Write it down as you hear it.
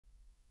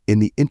In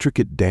the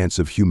intricate dance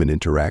of human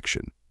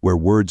interaction, where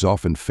words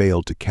often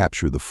fail to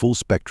capture the full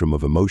spectrum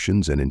of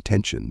emotions and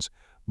intentions,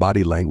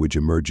 body language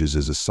emerges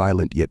as a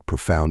silent yet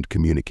profound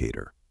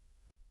communicator.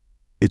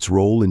 Its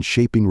role in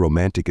shaping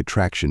romantic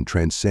attraction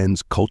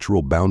transcends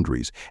cultural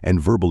boundaries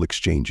and verbal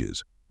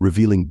exchanges,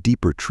 revealing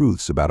deeper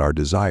truths about our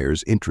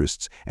desires,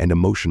 interests, and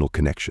emotional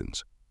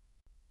connections.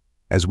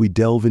 As we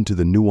delve into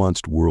the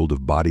nuanced world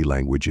of body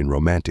language in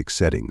romantic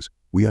settings,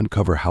 we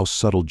uncover how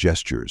subtle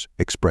gestures,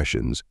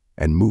 expressions,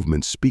 and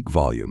movements speak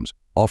volumes,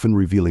 often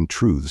revealing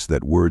truths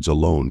that words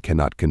alone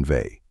cannot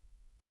convey.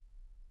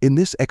 In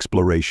this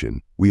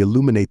exploration, we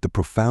illuminate the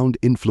profound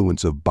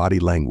influence of body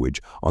language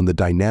on the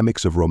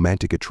dynamics of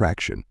romantic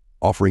attraction,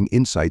 offering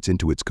insights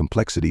into its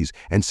complexities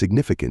and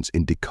significance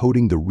in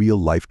decoding the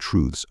real-life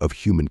truths of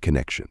human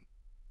connection.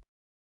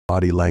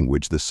 Body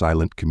language, the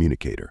silent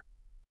communicator.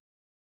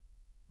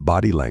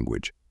 Body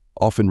language,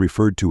 often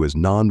referred to as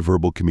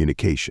nonverbal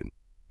communication,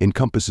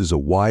 encompasses a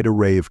wide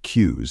array of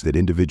cues that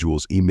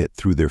individuals emit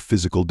through their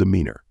physical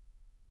demeanor.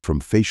 From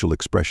facial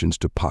expressions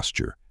to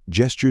posture,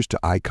 gestures to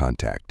eye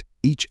contact,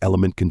 each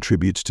element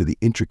contributes to the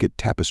intricate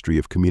tapestry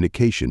of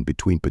communication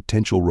between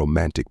potential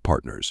romantic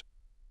partners.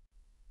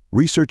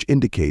 Research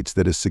indicates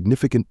that a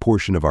significant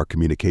portion of our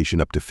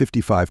communication, up to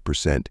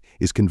 55%,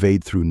 is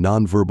conveyed through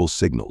nonverbal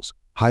signals,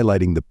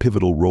 highlighting the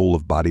pivotal role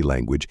of body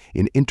language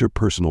in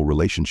interpersonal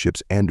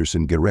relationships.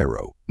 Anderson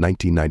Guerrero,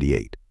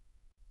 1998.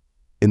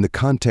 In the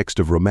context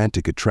of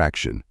romantic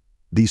attraction,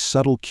 these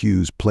subtle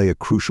cues play a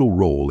crucial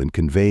role in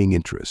conveying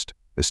interest,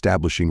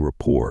 establishing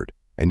rapport,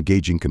 and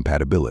gauging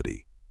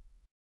compatibility.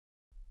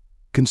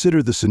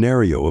 Consider the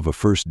scenario of a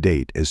first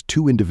date as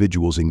two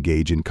individuals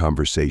engage in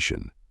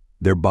conversation.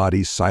 Their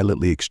bodies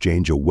silently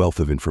exchange a wealth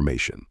of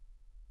information.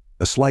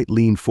 A slight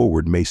lean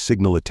forward may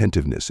signal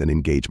attentiveness and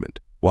engagement,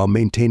 while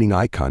maintaining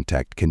eye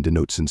contact can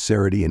denote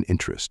sincerity and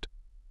interest.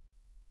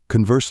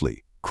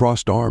 Conversely,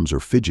 crossed arms or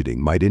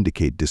fidgeting might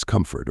indicate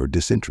discomfort or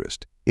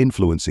disinterest,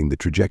 influencing the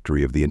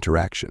trajectory of the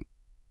interaction.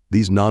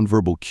 These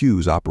nonverbal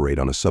cues operate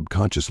on a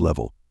subconscious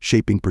level,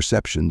 shaping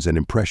perceptions and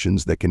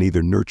impressions that can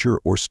either nurture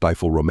or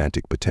stifle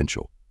romantic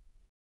potential.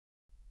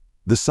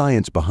 The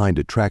science behind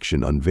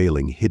attraction,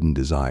 unveiling hidden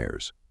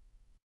desires.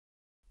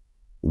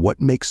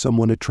 What makes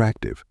someone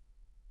attractive?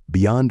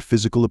 Beyond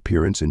physical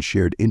appearance and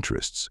shared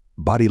interests,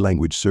 body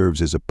language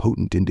serves as a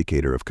potent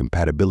indicator of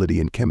compatibility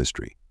and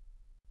chemistry.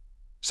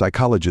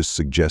 Psychologists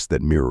suggest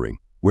that mirroring,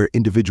 where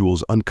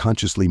individuals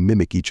unconsciously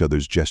mimic each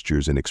other's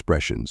gestures and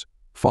expressions,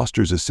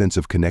 fosters a sense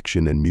of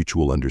connection and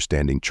mutual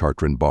understanding.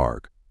 Chartrand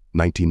Barg,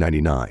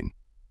 1999.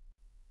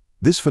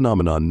 This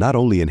phenomenon not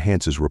only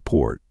enhances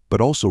rapport,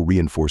 but also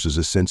reinforces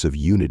a sense of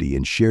unity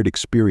and shared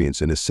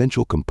experience, an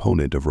essential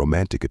component of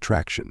romantic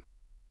attraction.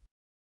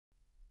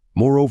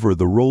 Moreover,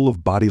 the role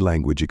of body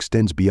language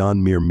extends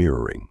beyond mere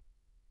mirroring.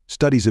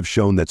 Studies have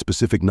shown that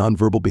specific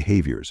nonverbal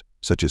behaviors,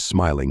 such as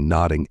smiling,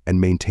 nodding, and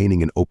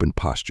maintaining an open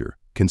posture,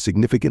 can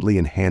significantly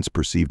enhance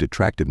perceived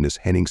attractiveness.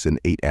 Henningsen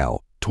et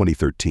al.,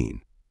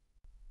 2013.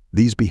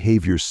 These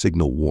behaviors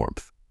signal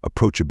warmth,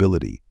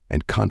 approachability,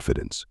 and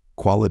confidence,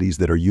 qualities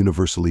that are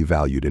universally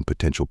valued in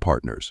potential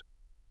partners.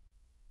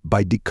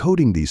 By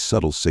decoding these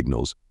subtle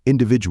signals,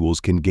 individuals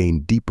can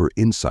gain deeper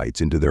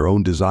insights into their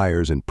own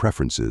desires and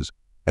preferences,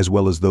 as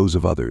well as those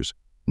of others,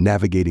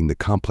 navigating the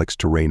complex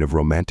terrain of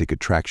romantic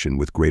attraction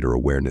with greater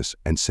awareness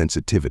and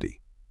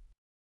sensitivity.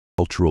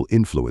 Cultural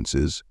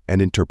influences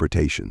and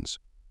interpretations.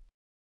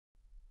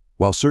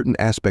 While certain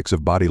aspects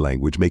of body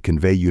language may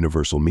convey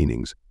universal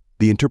meanings,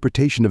 the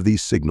interpretation of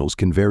these signals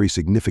can vary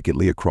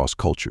significantly across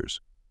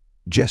cultures.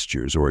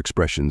 Gestures or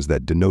expressions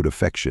that denote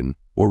affection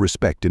or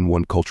respect in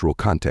one cultural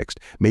context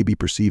may be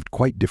perceived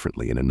quite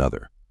differently in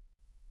another.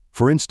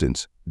 For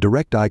instance,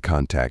 direct eye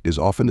contact is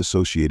often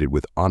associated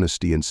with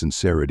honesty and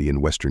sincerity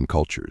in Western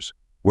cultures,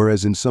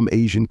 whereas in some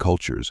Asian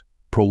cultures,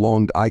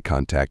 prolonged eye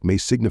contact may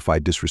signify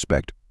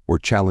disrespect or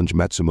challenge.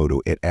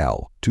 Matsumoto et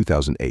al.,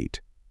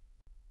 2008.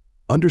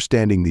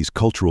 Understanding these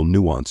cultural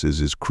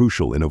nuances is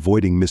crucial in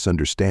avoiding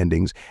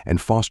misunderstandings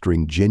and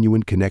fostering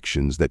genuine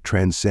connections that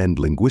transcend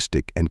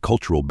linguistic and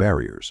cultural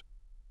barriers.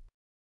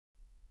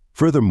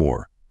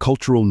 Furthermore,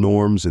 cultural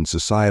norms and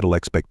societal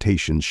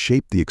expectations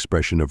shape the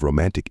expression of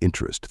romantic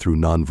interest through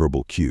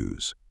nonverbal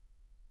cues.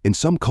 In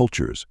some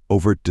cultures,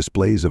 overt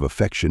displays of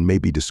affection may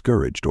be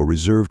discouraged or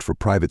reserved for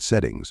private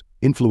settings,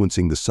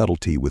 influencing the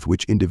subtlety with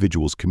which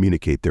individuals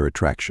communicate their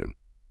attraction.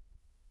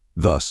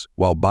 Thus,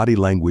 while body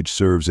language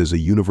serves as a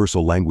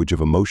universal language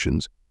of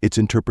emotions, its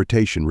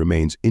interpretation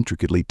remains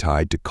intricately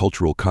tied to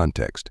cultural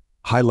context,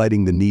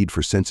 highlighting the need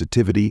for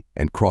sensitivity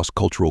and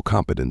cross-cultural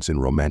competence in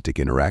romantic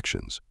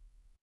interactions.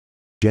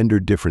 Gender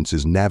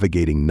differences,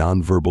 navigating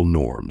nonverbal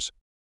norms.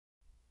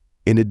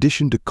 In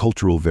addition to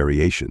cultural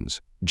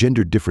variations,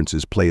 gender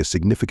differences play a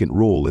significant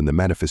role in the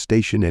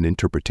manifestation and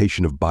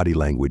interpretation of body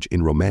language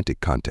in romantic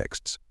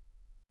contexts.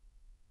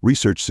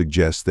 Research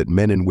suggests that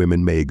men and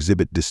women may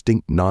exhibit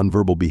distinct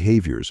nonverbal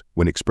behaviors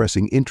when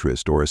expressing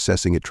interest or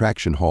assessing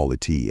attraction. Hall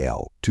et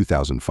al.,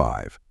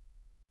 2005.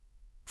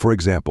 For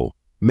example,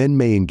 Men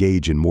may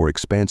engage in more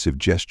expansive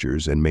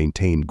gestures and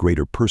maintain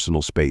greater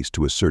personal space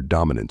to assert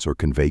dominance or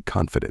convey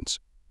confidence,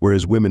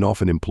 whereas women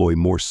often employ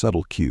more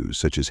subtle cues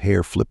such as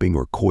hair flipping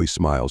or coy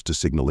smiles to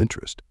signal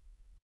interest.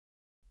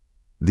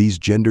 These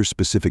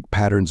gender-specific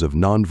patterns of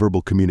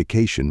nonverbal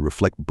communication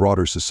reflect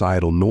broader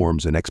societal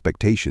norms and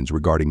expectations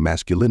regarding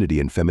masculinity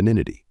and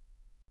femininity.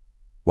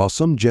 While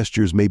some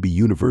gestures may be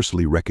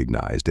universally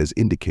recognized as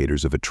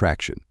indicators of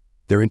attraction,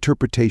 their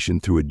interpretation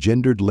through a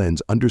gendered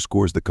lens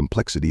underscores the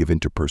complexity of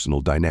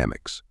interpersonal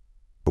dynamics.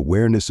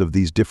 Awareness of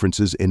these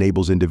differences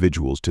enables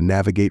individuals to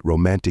navigate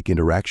romantic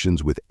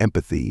interactions with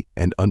empathy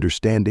and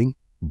understanding,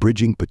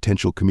 bridging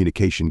potential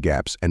communication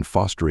gaps and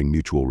fostering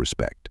mutual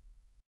respect.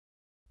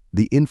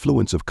 The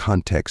influence of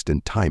context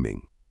and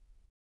timing.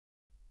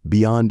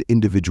 Beyond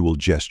individual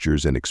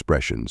gestures and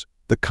expressions,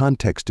 the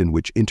context in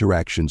which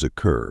interactions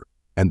occur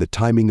and the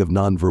timing of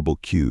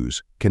nonverbal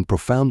cues can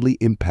profoundly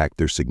impact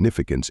their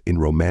significance in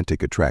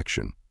romantic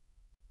attraction.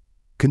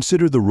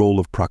 Consider the role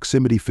of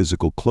proximity.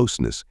 Physical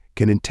closeness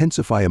can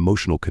intensify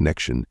emotional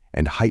connection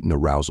and heighten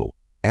arousal,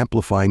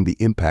 amplifying the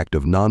impact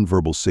of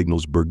nonverbal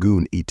signals.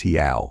 Burgoon et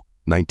al.,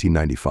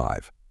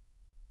 1995.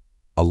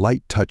 A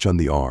light touch on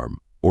the arm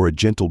or a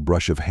gentle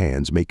brush of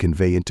hands may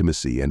convey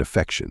intimacy and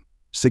affection,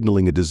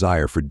 signaling a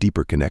desire for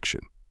deeper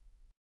connection.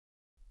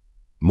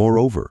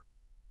 Moreover,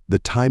 the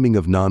timing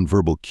of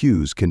nonverbal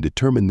cues can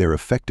determine their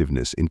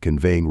effectiveness in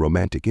conveying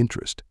romantic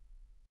interest.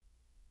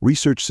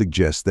 Research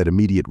suggests that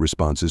immediate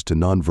responses to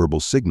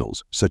nonverbal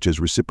signals, such as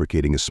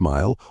reciprocating a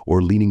smile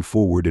or leaning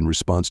forward in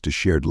response to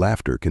shared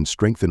laughter, can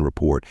strengthen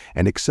rapport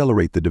and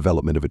accelerate the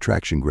development of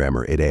attraction.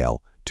 Grammer et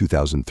al.,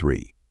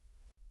 2003.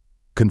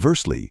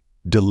 Conversely,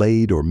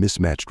 delayed or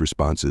mismatched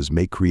responses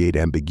may create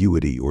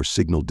ambiguity or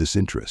signal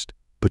disinterest,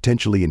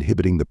 potentially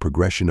inhibiting the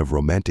progression of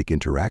romantic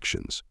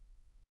interactions.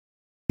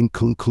 In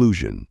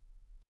conclusion,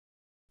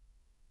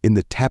 in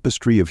the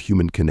tapestry of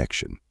human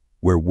connection,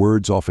 where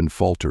words often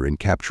falter in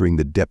capturing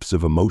the depths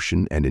of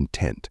emotion and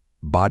intent,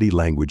 body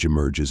language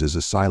emerges as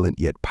a silent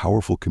yet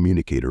powerful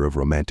communicator of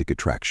romantic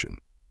attraction.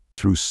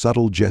 Through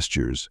subtle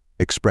gestures,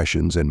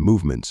 expressions, and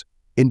movements,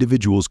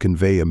 individuals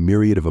convey a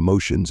myriad of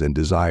emotions and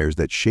desires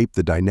that shape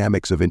the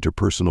dynamics of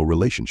interpersonal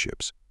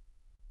relationships.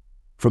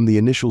 From the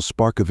initial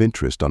spark of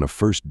interest on a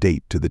first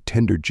date to the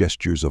tender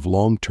gestures of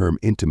long-term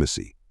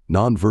intimacy,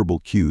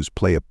 nonverbal cues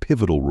play a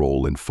pivotal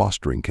role in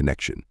fostering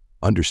connection,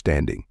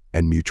 understanding,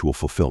 and mutual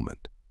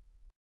fulfillment.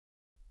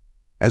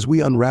 As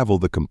we unravel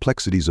the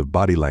complexities of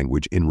body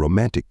language in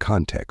romantic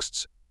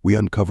contexts, we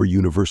uncover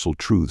universal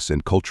truths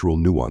and cultural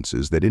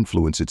nuances that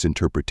influence its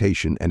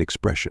interpretation and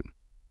expression.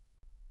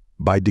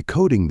 By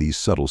decoding these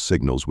subtle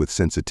signals with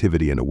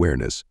sensitivity and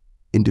awareness,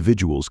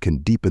 individuals can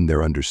deepen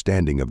their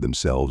understanding of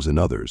themselves and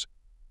others,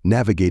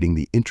 navigating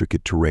the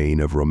intricate terrain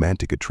of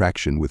romantic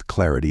attraction with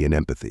clarity and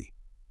empathy.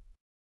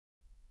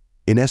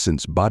 In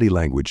essence, body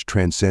language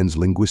transcends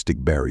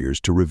linguistic barriers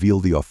to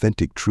reveal the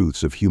authentic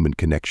truths of human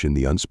connection,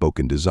 the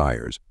unspoken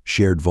desires,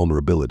 shared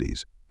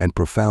vulnerabilities, and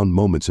profound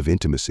moments of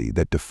intimacy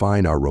that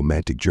define our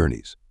romantic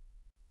journeys.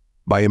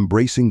 By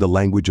embracing the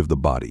language of the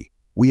body,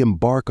 we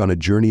embark on a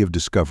journey of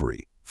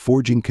discovery,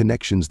 forging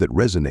connections that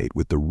resonate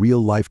with the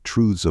real-life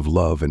truths of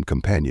love and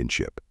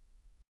companionship.